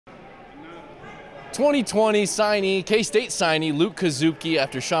2020 signee, K-State signee, Luke Kasubke,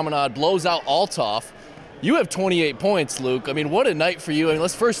 after Chaminade blows out Altoff. You have 28 points, Luke. I mean, what a night for you. I mean,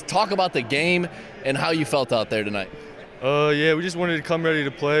 let's first talk about the game and how you felt out there tonight. Yeah, we just wanted to come ready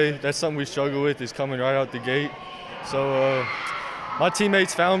to play. That's something we struggle with, is coming right out the gate. So my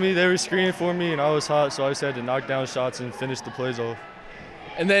teammates found me. They were screening for me, and I was hot, so I just had to knock down shots and finish the plays off.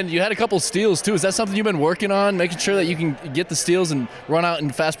 And then you had a couple steals, too. Is that something you've been working on, making sure that you can get the steals and run out in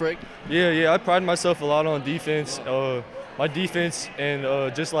fast break? Yeah, I pride myself a lot on defense. My defense and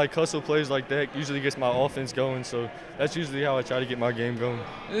just like hustle plays like that usually gets my offense going, so that's usually how I try to get my game going.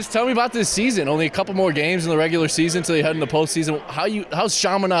 Just tell me about this season. Only a couple more games in the regular season until you head into postseason. How's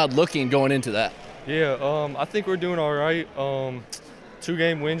Chaminade looking going into that? Yeah, I think we're doing all right.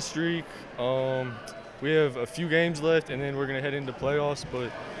 2-game win streak. We have a few games left, and then we're going to head into playoffs.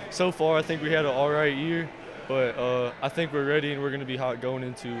 But so far, I think we had an all right year. But I think we're ready, and we're going to be hot going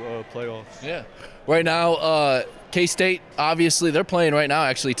into playoffs. Yeah. Right now, K-State, obviously, they're playing right now,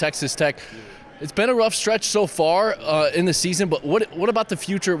 actually, Texas Tech. It's been a rough stretch so far in the season, but what about the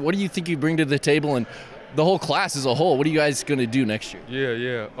future? What do you think you bring to the table, and the whole class as a whole? What are you guys going to do next year?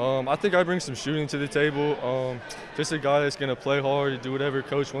 Yeah. I think I bring some shooting to the table. Just a guy that's going to play hard and do whatever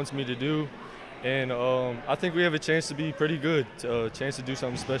coach wants me to do. And I think we have a chance to be pretty good, a chance to do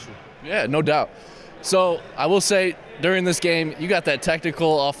something special. Yeah, no doubt. So I will say, during this game, you got that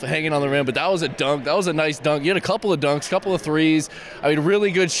technical off hanging on the rim, but that was a dunk. That was a nice dunk. You had a couple of dunks, couple of threes. I mean, really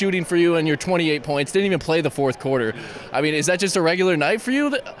good shooting for you, and your 28 points. Didn't even play the fourth quarter. I mean, is that just a regular night for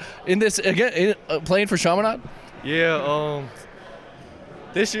you in this, again, playing for Chaminade? Yeah,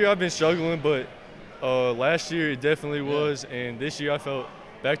 this year I've been struggling, but last year it definitely was, and this year I felt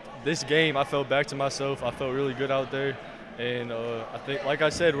this game I felt back to myself. I felt really good out there. And I think, like I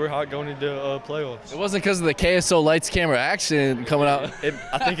said, we're hot going into playoffs. It wasn't because of the KSO lights, camera, action coming out.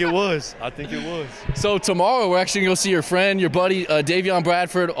 I think it was. So tomorrow we're actually going to go see your friend, your buddy, Davion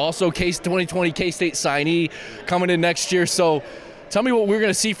Bradford, also 2020 K-State signee, coming in next year. So tell me what we're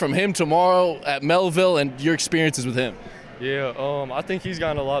going to see from him tomorrow at Melville and your experiences with him. Yeah, I think he's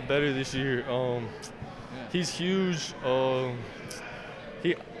gotten a lot better this year. He's huge.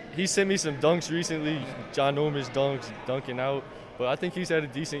 He sent me some dunks recently, ginormous dunks, dunking out. But I think he's had a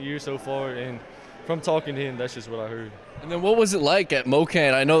decent year so far, and from talking to him, that's just what I heard. And then what was it like at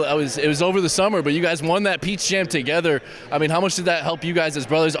Mocan? I know it was over the summer, but you guys won that Peach Jam together. I mean, how much did that help you guys as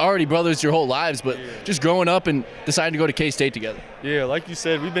brothers? Already brothers your whole lives, but just growing up and deciding to go to K-State together. Yeah, like you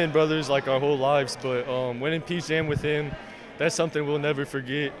said, we've been brothers like our whole lives, but winning Peach Jam with him, that's something we'll never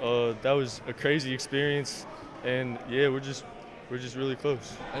forget. That was a crazy experience, and yeah, we're just really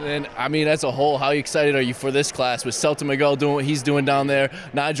close. And then, I mean, as a whole, how excited are you for this class with Celton Miguel doing what he's doing down there,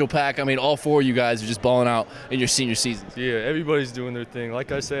 Nigel Pack? I mean, all four of you guys are just balling out in your senior seasons. Yeah, everybody's doing their thing.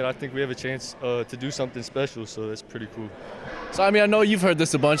 Like I said, I think we have a chance to do something special, so that's pretty cool. So, I mean, I know you've heard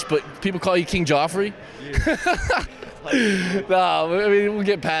this a bunch, but people call you King Joffrey? Yeah. No, I mean, we'll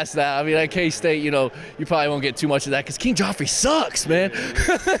get past that. I mean, at K-State, you probably won't get too much of that because King Joffrey sucks, man.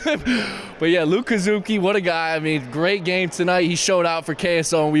 But yeah, Luke Kasubke, what a guy. I mean, great game tonight. He showed out for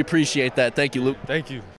KSO, and we appreciate that. Thank you, Luke. Thank you.